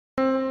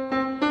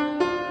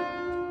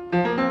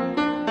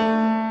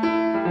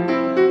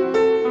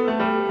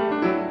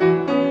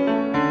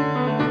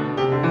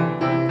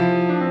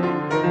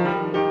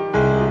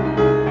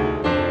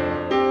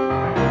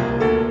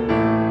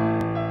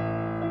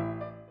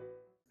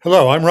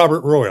Hello, I'm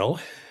Robert Royal,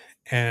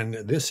 and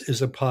this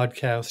is a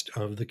podcast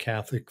of The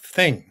Catholic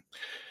Thing.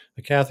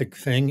 The Catholic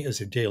Thing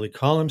is a daily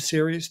column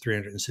series,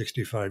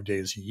 365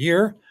 days a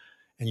year,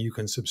 and you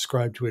can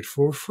subscribe to it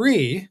for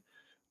free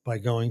by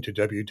going to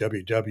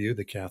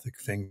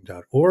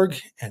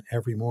www.thecatholicthing.org. And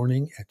every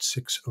morning at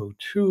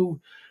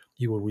 6:02,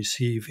 you will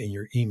receive in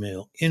your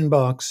email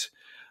inbox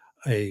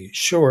a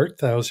short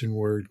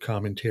 1,000-word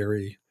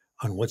commentary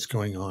on what's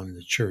going on in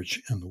the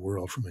church and the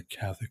world from a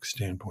Catholic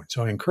standpoint.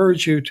 So I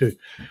encourage you to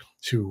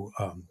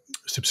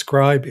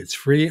subscribe. It's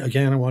free,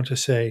 again, I want to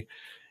say,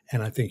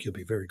 and I think you'll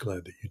be very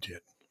glad that you did.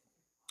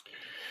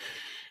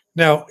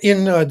 Now,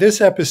 in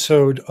this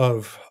episode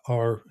of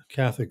our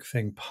Catholic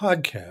Thing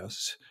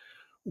podcast,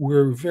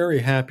 we're very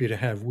happy to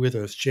have with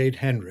us Jayd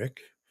Henricks,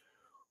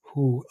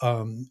 who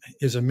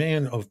is a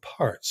man of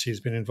parts. He's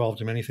been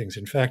involved in many things.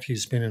 In fact,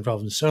 he's been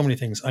involved in so many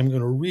things. I'm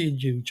going to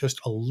read you just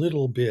a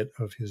little bit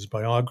of his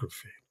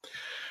biography,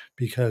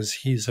 because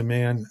he's a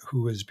man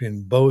who has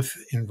been both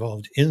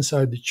involved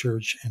inside the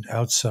church and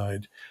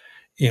outside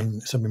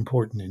in some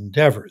important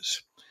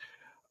endeavors.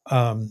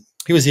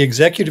 He was the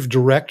executive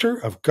director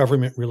of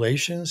government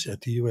relations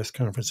at the U.S.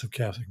 Conference of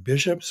Catholic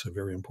Bishops, a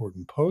very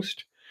important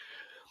post.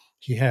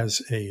 He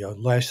has a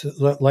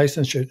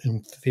licensure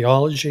in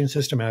theology and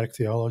systematic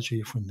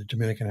theology from the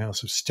Dominican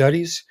House of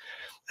Studies,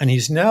 and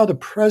he's now the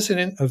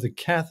president of the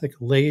Catholic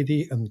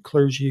Laity and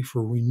Clergy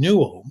for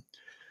Renewal,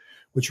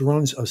 which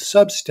runs a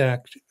substack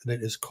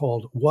that is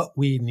called What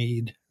We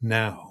Need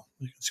Now.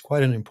 It's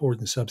quite an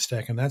important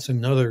substack, and that's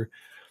another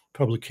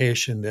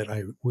publication that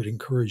I would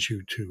encourage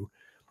you to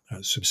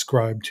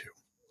subscribe to.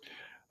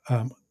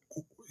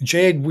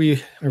 Jayd,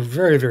 we are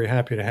very, very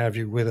happy to have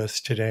you with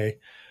us today.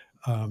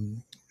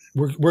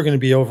 We're going to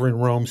be over in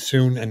Rome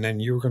soon, and then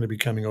you're going to be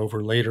coming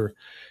over later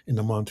in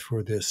the month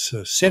for this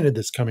synod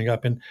that's coming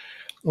up. And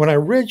when I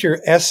read your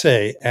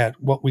essay at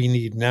What We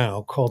Need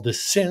Now, called The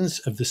Sins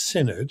of the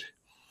Synod,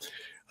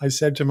 I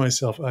said to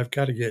myself, I've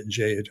got to get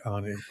Jayd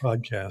on a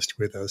podcast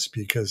with us,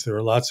 because there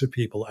are lots of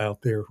people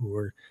out there who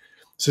are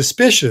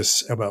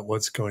suspicious about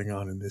what's going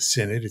on in this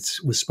synod. It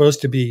was supposed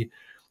to be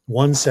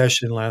one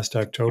session last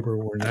October.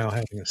 We're now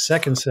having a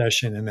second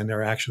session, and then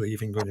there are actually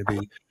even going to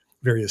be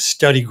various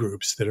study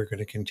groups that are going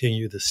to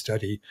continue the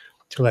study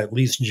till at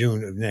least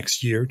June of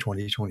next year,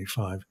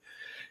 2025.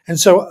 And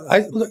so,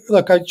 I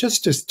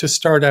just to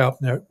start out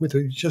now with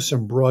just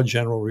some broad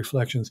general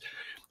reflections.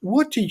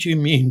 What did you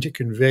mean to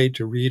convey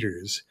to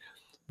readers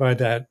by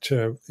that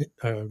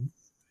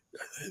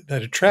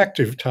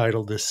attractive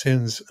title, "The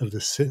Sins of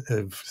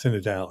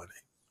Synodality"?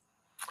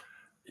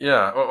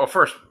 Yeah, well,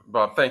 first,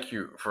 Bob, thank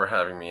you for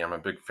having me. I'm a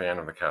big fan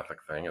of the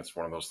Catholic Thing. It's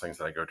one of those things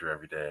that I go to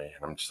every day,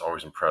 and I'm just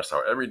always impressed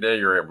how every day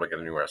you're able to get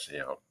a new essay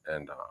out,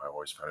 and I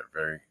always find it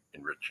very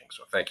enriching.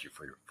 So thank you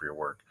for your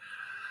work.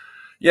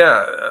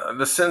 Yeah,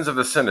 the sins of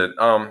the synod.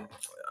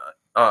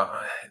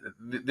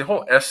 The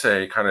whole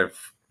essay kind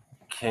of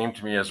came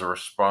to me as a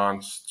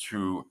response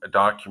to a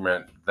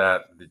document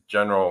that the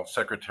General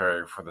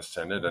Secretary for the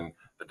Synod and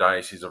the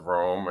Diocese of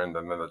Rome, and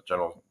then the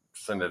General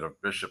Synod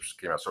of Bishops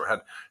came out. So it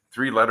had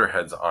 3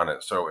 letterheads on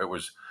it. So it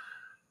was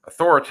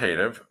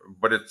authoritative,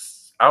 but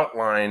it's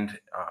outlined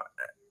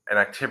an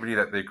activity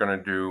that they're going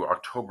to do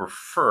October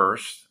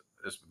 1st,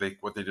 is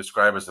what they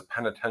describe as a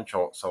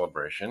penitential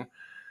celebration,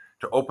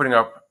 to opening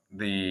up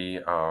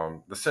the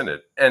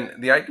synod.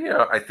 And the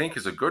idea, I think,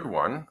 is a good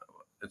one.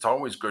 It's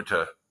always good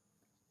to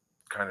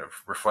kind of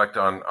reflect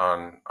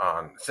on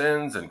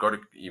sins and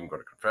even go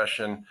to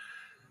confession,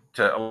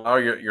 to allow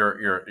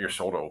your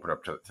soul to open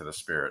up to the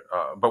Spirit.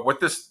 But what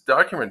this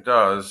document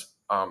does,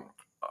 a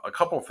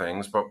couple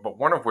things, but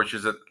one of which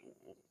is it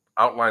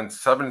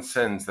outlines 7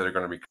 sins that are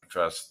going to be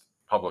confessed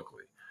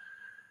publicly.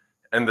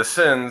 And the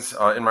sins,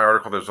 in my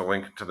article, there's a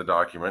link to the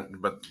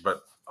document, but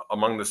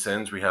among the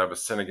sins, we have a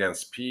sin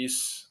against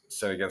peace,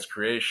 sin against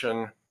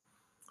creation,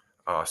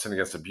 sin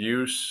against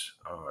abuse.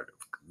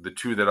 The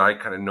 2 that I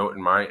kind of note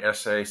in my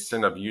essay: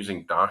 sin of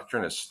using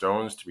doctrine as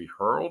stones to be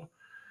hurled,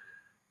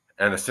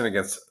 and a sin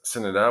against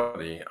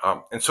synodality.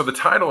 And so the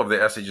title of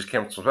the essay just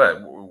came from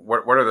that.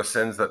 What are the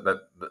sins that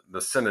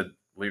the synod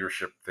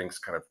leadership thinks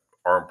kind of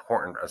are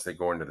important as they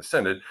go into the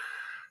synod?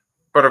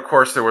 But of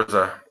course, there was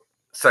a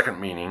second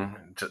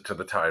meaning to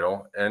the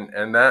title,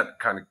 and that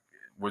kind of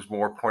was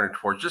more pointed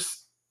towards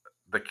just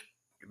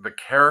the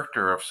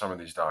character of some of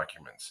these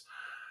documents.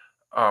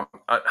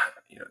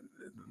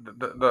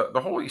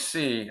 The Holy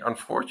See,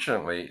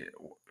 unfortunately,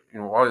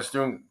 while it's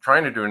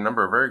trying to do a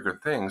number of very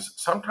good things,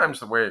 sometimes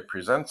the way it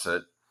presents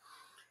it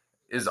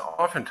is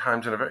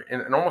oftentimes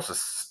in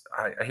almost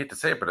I hate to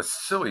say it, but a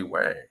silly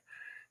way.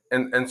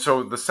 And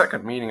so the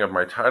second meaning of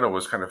my title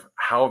was kind of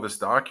how this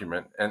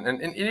document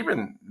and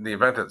even the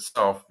event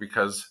itself,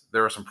 because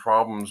there are some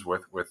problems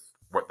with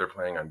what they're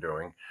planning on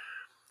doing,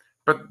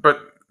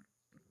 but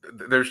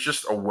there's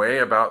just a way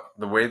about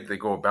the way that they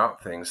go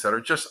about things that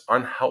are just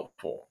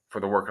unhelpful for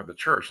the work of the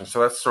church. And so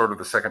that's sort of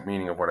the second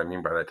meaning of what I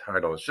mean by that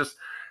title. It's just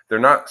they're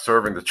not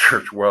serving the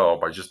church well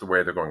by just the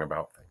way they're going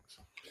about things.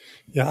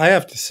 Yeah, I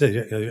have to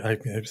say,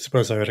 I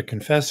suppose I ought to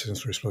confess,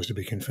 since we're supposed to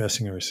be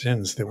confessing our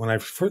sins, that when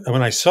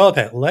I saw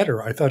that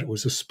letter, I thought it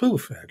was a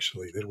spoof,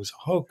 actually, that it was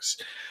a hoax,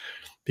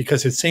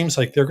 because it seems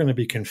like they're going to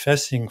be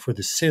confessing for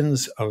the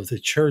sins of the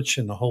church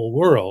and the whole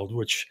world,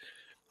 which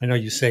I know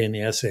you say in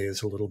the essay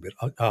is a little bit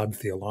odd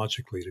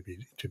theologically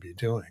to be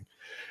doing.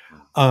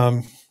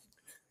 Um,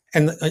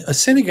 and a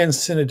sin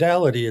against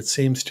synodality, it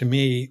seems to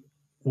me,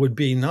 would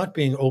be not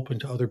being open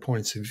to other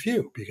points of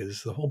view,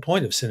 because the whole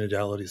point of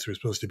synodality is we're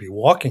supposed to be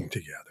walking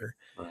together.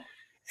 Right.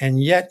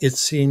 And yet it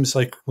seems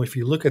like if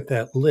you look at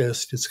that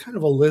list, it's kind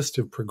of a list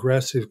of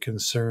progressive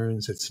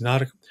concerns. It's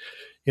not,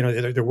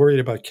 they're worried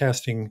about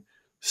casting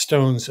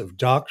stones of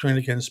doctrine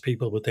against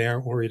people, but they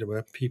aren't worried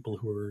about people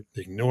who are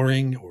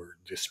ignoring or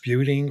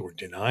disputing or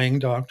denying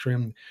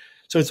doctrine.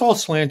 So it's all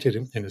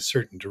slanted in a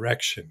certain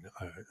direction,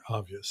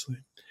 obviously.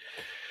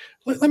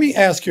 Let me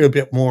ask you a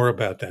bit more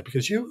about that,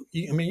 because you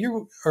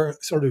are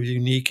sort of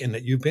unique in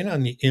that you've been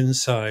on the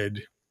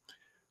inside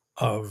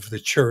of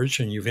the church,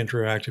 and you've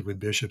interacted with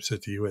bishops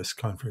at the U.S.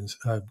 Conference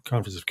of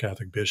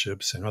Catholic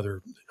Bishops and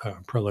other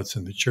prelates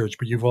in the church,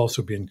 but you've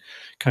also been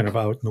kind of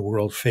out in the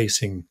world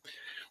facing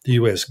the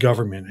U.S.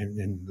 government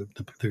and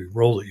the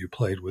role that you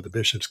played with the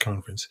Bishops'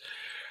 Conference.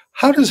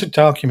 How does a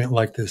document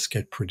like this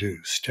get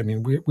produced? I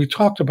mean, we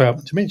talked about,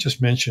 let me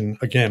just mention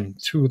again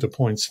two of the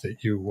points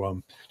that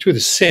two of the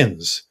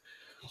sins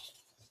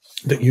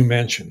that you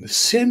mentioned. The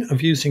sin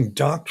of using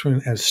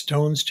doctrine as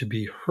stones to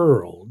be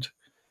hurled,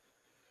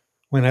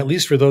 when at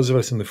least for those of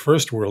us in the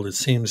first world, it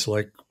seems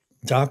like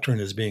doctrine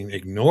is being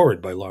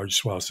ignored by large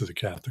swaths of the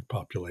Catholic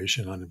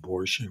population on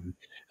abortion,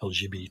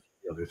 LGBT,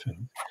 other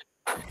things.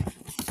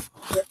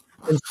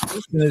 And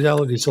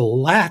synodality is a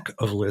lack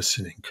of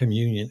listening,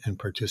 communion, and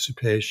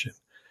participation.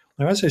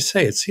 Now, as I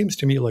say, it seems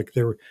to me like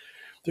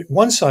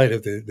one side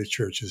of the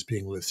church is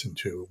being listened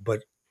to,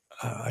 but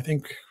I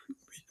think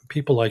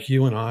people like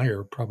you and I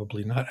are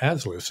probably not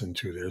as listened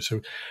to there.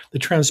 So the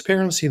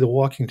transparency, the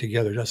walking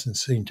together doesn't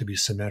seem to be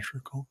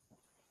symmetrical.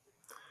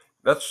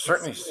 That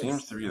certainly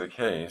seems to be the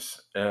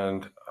case,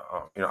 and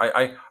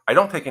I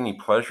don't take any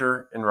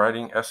pleasure in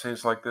writing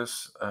essays like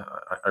this.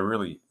 I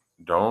really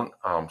don't.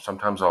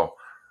 Sometimes I'll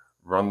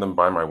run them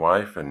by my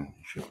wife, and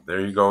there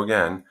you go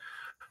again.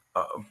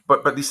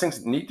 But these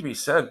things need to be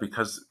said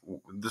because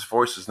this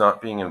voice is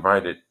not being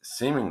invited,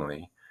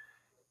 seemingly,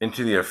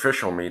 into the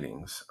official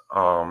meetings.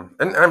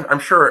 And I'm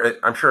sure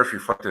it's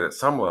reflected at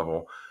some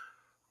level.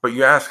 But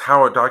you ask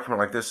how a document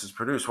like this is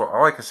produced. Well,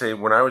 all I can say,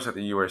 when I was at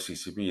the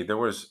USCCB, there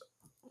was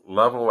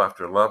level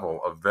after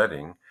level of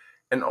vetting,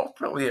 and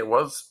ultimately it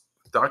was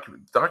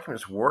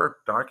documents were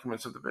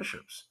documents of the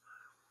bishops,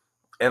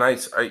 and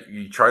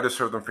you try to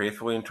serve them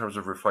faithfully in terms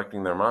of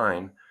reflecting their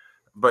mind.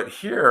 But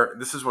here,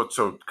 this is what's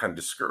so kind of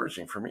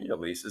discouraging for me, at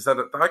least, is that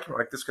a document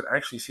like this could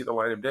actually see the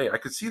light of day. I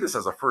could see this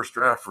as a first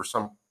draft for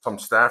some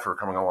staffer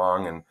coming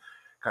along and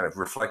kind of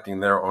reflecting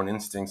their own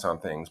instincts on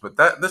things, but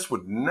this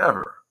would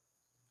never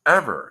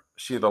ever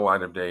see the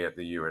light of day at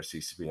the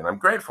USCCB, and I'm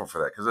grateful for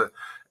that, because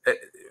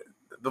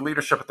the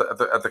leadership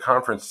at the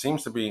conference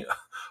seems to be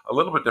a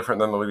little bit different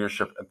than the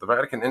leadership at the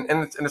Vatican,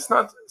 and it's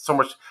not so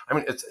much. I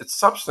mean, it's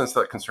substance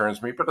that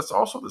concerns me, but it's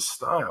also the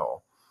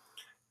style,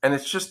 and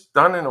it's just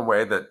done in a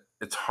way that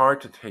it's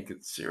hard to take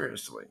it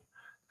seriously.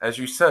 As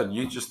you said,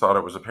 you just thought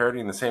it was a parody,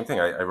 and the same thing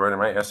I wrote in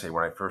my essay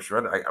when I first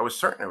read it. I was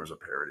certain it was a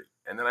parody,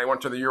 and then I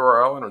went to the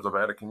URL, and it was a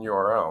Vatican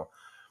URL.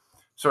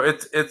 So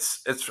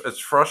it's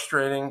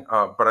frustrating,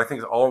 but I think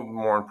it's all the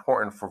more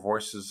important for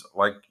voices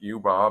like you,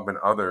 Bob, and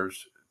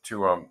others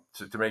to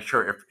make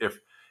sure if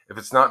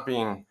it's not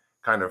being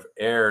kind of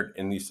aired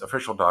in these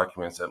official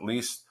documents, at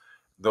least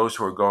those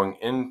who are going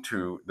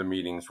into the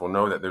meetings will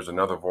know that there's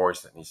another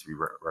voice that needs to be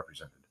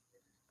represented.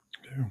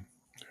 Yeah.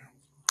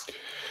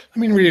 Let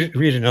me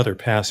read another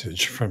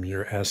passage from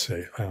your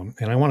essay,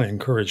 and I want to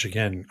encourage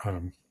again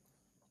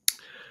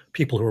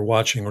people who are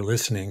watching or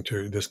listening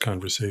to this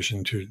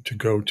conversation to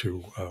go to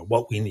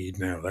What We Need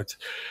Now.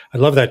 I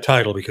love that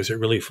title because it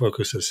really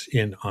focuses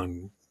in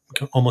on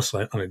almost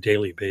like on a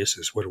daily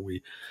basis. What are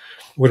we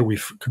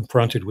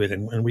confronted with,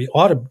 and we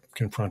ought to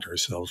confront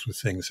ourselves with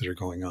things that are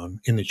going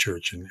on in the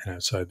church and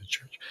outside the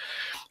church.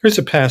 Here's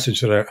a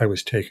passage that I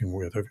was taken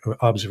with, an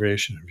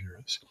observation of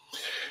yours.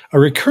 A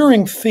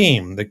recurring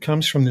theme that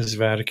comes from this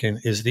Vatican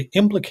is the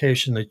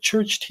implication that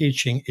church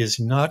teaching is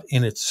not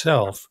in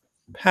itself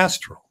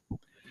pastoral,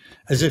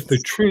 as if the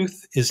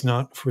truth is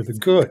not for the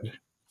good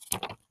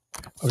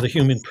of the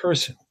human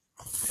person.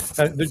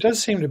 There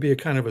does seem to be a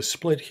kind of a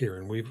split here,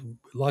 and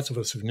lots of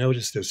us have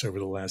noticed this over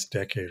the last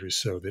decade or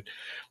so, that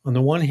on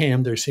the one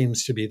hand, there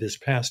seems to be this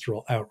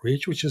pastoral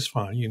outreach, which is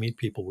fine. You meet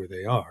people where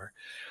they are,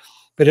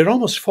 but it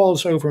almost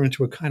falls over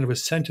into a kind of a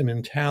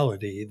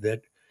sentimentality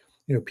that,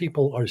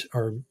 people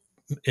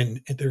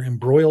they're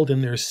embroiled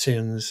in their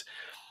sins.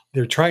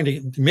 They're trying to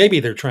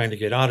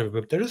get out of it,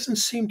 but there doesn't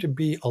seem to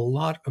be a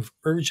lot of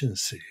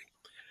urgency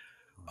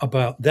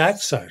about that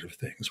side of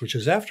things, which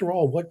is, after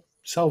all, what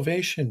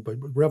salvation, but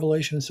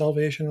revelation and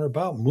salvation are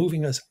about,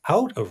 moving us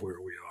out of where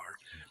we are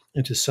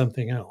into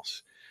something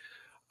else.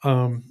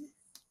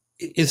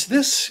 Is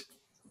this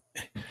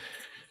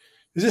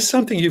Is this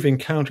something you've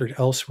encountered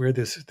elsewhere?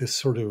 This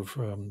sort of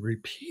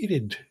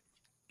repeated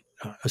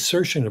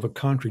assertion of a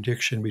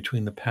contradiction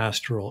between the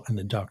pastoral and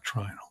the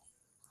doctrinal.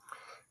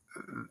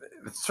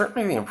 It's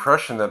certainly the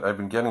impression that I've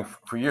been getting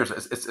for years.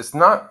 It's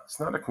not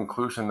a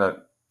conclusion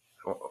that,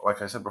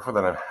 like I said before,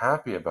 that I'm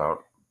happy about,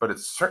 but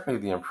it's certainly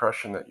the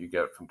impression that you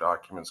get from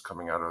documents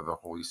coming out of the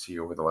Holy See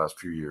over the last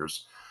few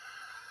years.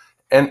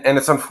 And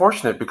it's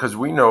unfortunate because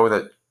we know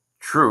that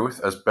truth,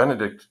 as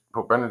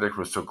Pope Benedict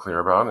was so clear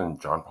about,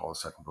 and John Paul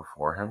II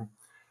before him,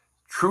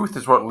 truth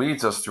is what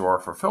leads us to our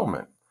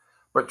fulfillment.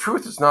 But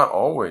truth is not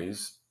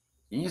always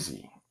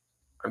easy.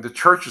 The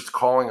church is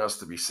calling us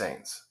to be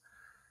saints.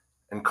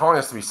 And calling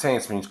us to be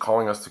saints means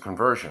calling us to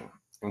conversion.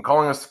 And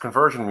calling us to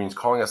conversion means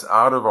calling us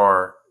out of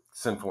our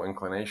sinful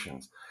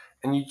inclinations.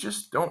 And you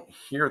just don't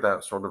hear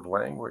that sort of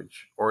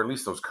language, or at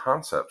least those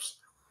concepts,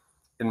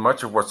 in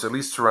much of what's at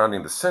least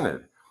surrounding the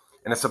Synod.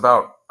 And it's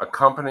about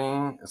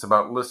accompanying, it's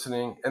about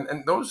listening,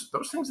 and those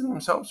things in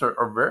themselves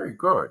are very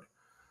good.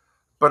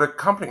 But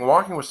accompanying,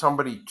 walking with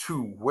somebody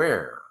to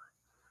where?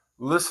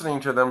 Listening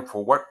to them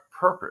for what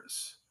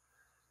purpose?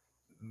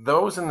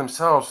 Those in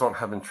themselves don't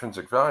have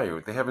intrinsic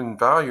value. They have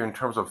value in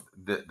terms of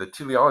the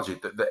teleology,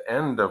 the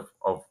end of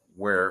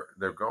where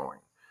they're going.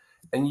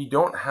 And you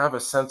don't have a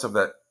sense of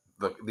that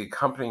the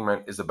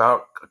accompaniment is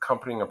about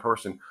accompanying a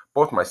person,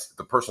 both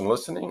the person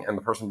listening and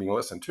the person being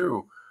listened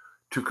to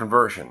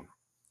conversion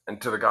and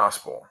to the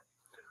gospel.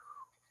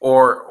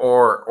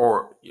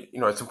 Or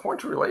it's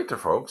important to relate to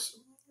folks,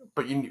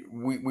 but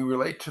we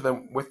relate to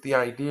them with the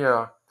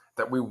idea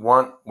that we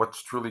want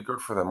what's truly good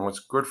for them. What's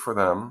good for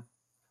them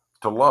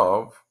to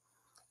love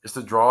is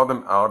to draw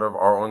them out of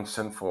our own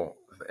sinful,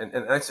 and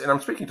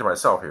I'm speaking to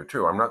myself here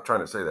too. I'm not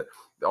trying to say that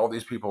all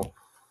these people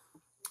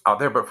out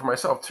there, but for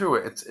myself too,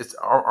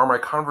 are my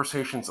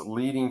conversations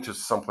leading to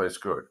someplace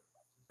good?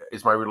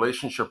 Is my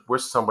relationship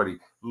with somebody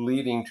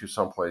leading to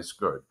someplace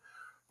good?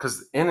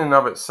 Because in and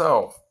of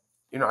itself,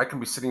 I can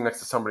be sitting next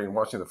to somebody and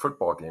watching the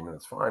football game, and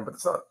it's fine, but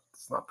it's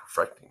not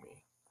perfecting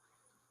me.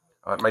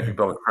 It might be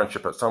building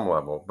friendship at some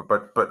level,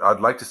 but I'd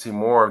like to see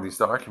more of these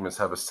documents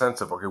have a sense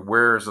of, okay,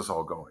 where is this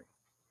all going?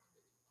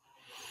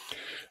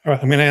 All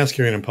right, I'm going to ask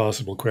you an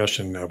impossible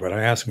question now, but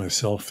I ask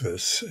myself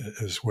this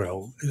as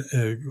well.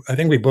 I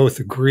think we both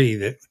agree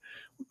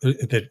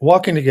that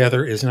walking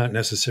together is not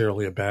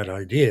necessarily a bad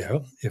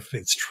idea if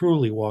it's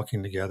truly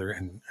walking together,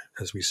 and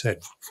as we said,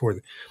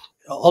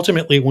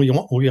 ultimately we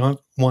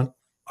want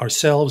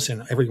ourselves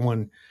and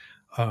everyone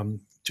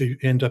to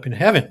end up in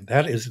heaven.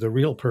 That is the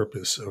real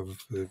purpose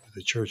of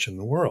the church and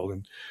the world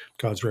and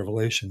God's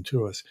revelation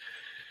to us.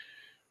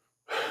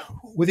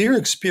 With your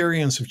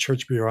experience of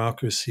church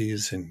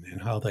bureaucracies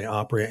and how they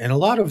operate, and a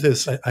lot of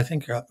this, I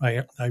think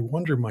I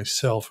wonder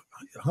myself,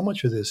 how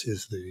much of this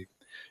is the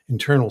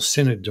internal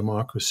synod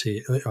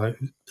democracy,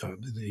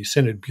 the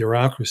synod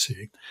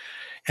bureaucracy,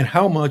 and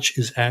how much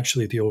is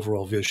actually the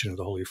overall vision of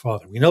the Holy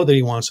Father? We know that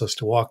he wants us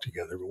to walk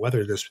together, but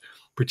whether this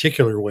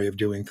particular way of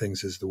doing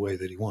things is the way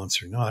that he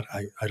wants or not,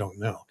 I don't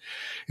know.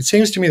 It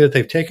seems to me that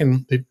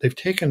they've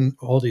taken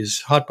all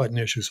these hot button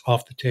issues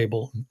off the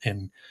table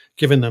and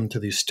given them to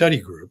these study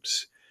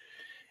groups.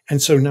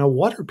 And so now,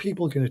 what are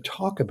people going to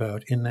talk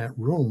about in that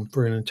room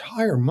for an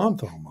entire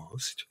month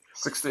almost?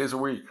 6 days a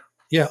week.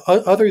 Yeah,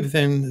 other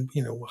than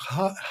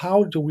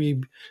how do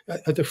we?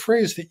 The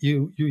phrase that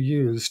you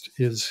used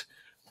is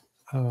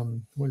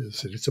what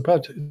is it? It's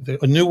about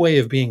a new way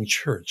of being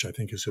church, I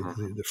think is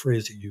the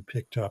phrase that you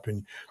picked up.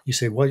 And you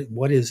say,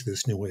 what is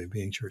this new way of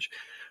being church?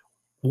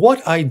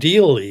 What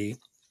ideally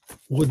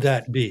would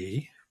that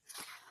be?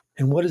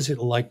 And what is it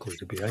likely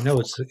to be? I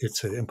know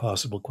it's an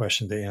impossible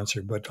question to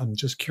answer, but I'm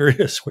just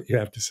curious what you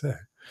have to say.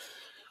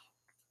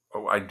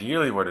 Oh,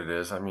 ideally, what it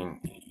is, I mean,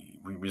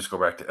 we just go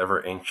back to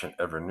ever ancient,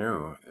 ever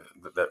new,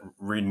 that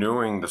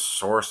renewing the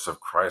source of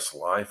Christ's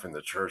life in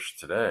the church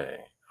today,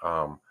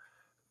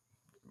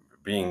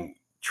 being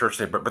church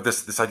today. But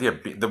this idea,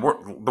 the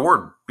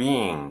word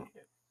being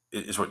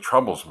is what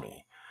troubles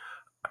me.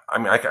 I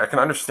mean, I can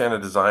understand a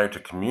desire to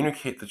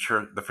communicate the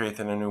church, the faith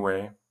in a new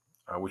way,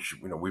 which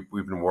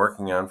we've been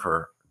working on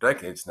for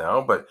decades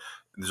now. But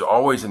there's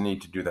always a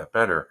need to do that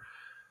better.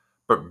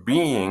 But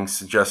being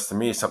suggests to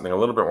me something a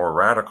little bit more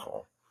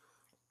radical,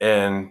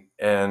 and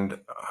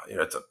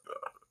it's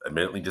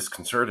admittedly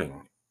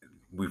disconcerting.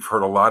 We've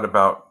heard a lot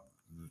about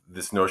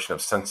this notion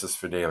of sensus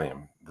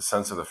fidelium, the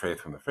sense of the faith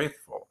from the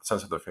faithful,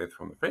 sense of the faith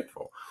from the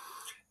faithful.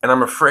 And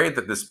I'm afraid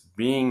that this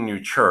being new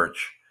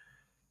church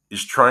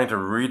is trying to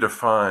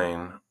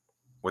redefine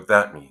what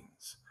that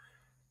means.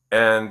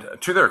 And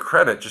to their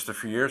credit, just a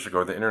few years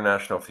ago, the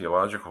International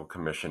Theological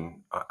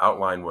Commission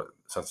outlined what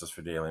sensus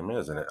fidelium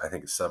is, and I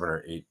think it's 7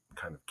 or 8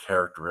 kind of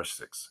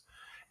characteristics.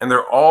 And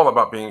they're all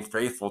about being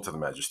faithful to the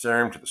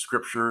magisterium, to the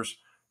scriptures,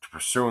 to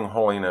pursuing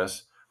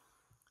holiness.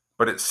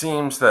 But it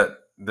seems that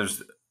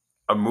there's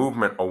a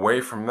movement away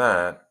from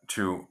that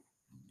to,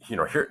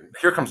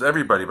 here comes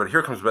everybody, but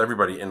here comes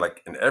everybody in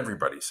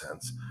everybody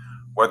sense,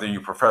 whether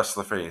you profess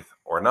the faith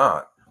or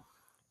not.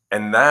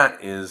 And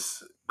that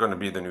is going to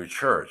be the new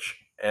church.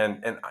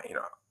 And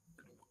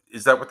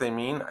is that what they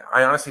mean?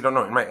 I honestly don't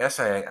know. In my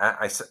essay,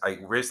 I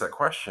raised that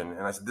question,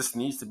 and I said, this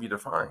needs to be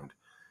defined.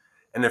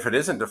 And if it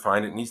isn't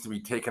defined, it needs to be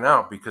taken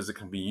out because it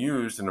can be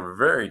used in a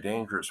very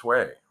dangerous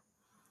way.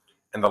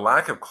 And the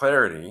lack of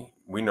clarity,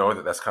 we know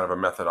that that's kind of a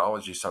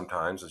methodology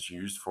sometimes is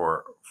used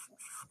for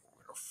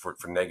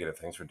negative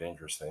things, for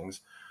dangerous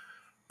things.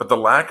 But the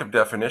lack of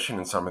definition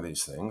in some of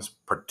these things,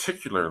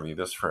 particularly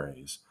this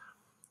phrase,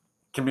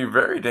 can be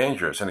very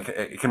dangerous. And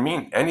it can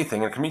mean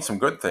anything, and it can mean some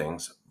good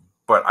things.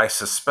 But I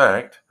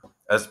suspect,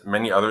 as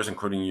many others,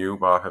 including you,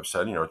 Bob, have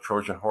said,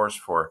 Trojan horse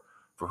for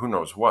who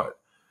knows what.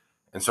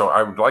 And so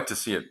I would like to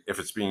see it, if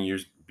it's being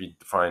used, be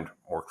defined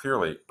more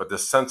clearly. But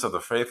this sense of the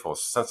faithful,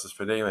 sensus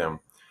fidelium,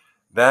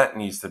 that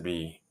needs to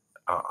be,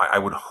 I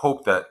would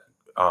hope that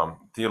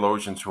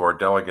theologians who are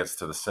delegates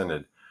to the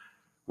Synod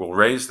will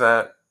raise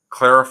that,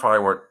 clarify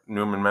what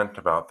Newman meant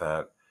about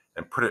that,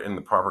 and put it in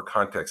the proper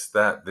context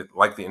that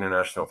like the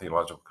International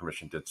Theological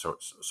Commission did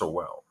so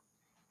well.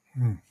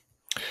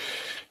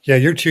 Yeah,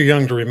 you're too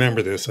young to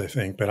remember this, I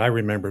think, but I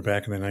remember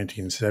back in the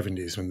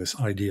 1970s when this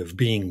idea of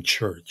being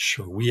church,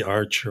 or we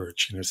are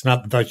church, and it's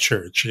not the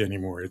church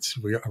anymore, it's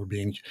we are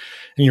being,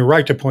 and you're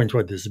right to point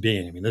toward this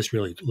being. I mean, this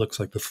really looks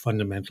like the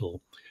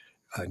fundamental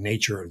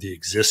nature of the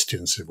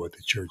existence of what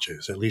the church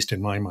is. At least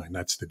in my mind,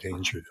 that's the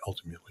danger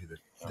ultimately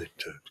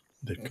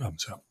that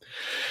comes up.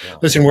 Yeah.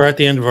 Listen, we're at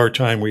the end of our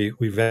time.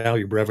 We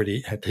value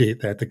brevity at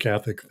the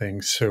Catholic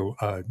thing. So,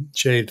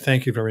 Jayd,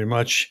 thank you very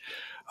much.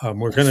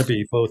 We're going to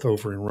be both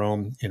over in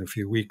Rome in a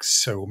few weeks,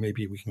 so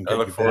maybe we can get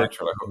you back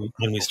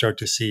when we start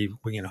to see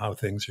how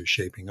things are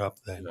shaping up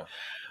then.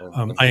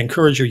 Yeah. I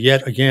encourage you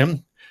yet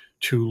again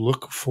to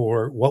look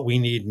for What We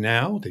Need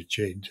Now that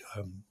Jayd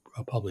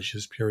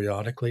publishes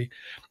periodically,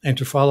 and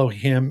to follow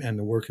him and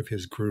the work of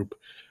his group,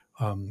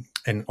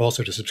 and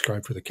also to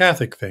subscribe for the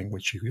Catholic thing,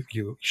 which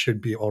you should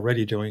be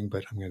already doing,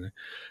 but I'm going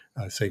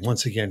to say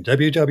once again,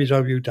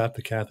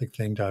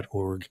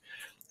 www.thecatholicthing.org.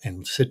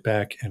 And sit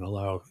back and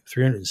allow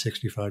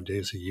 365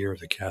 days a year of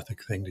the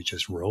Catholic thing to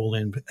just roll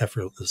in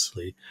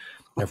effortlessly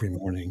every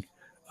morning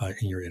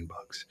in your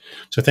inbox.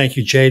 So thank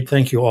you, Jayd.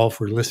 Thank you all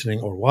for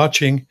listening or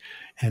watching,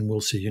 and we'll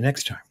see you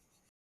next time.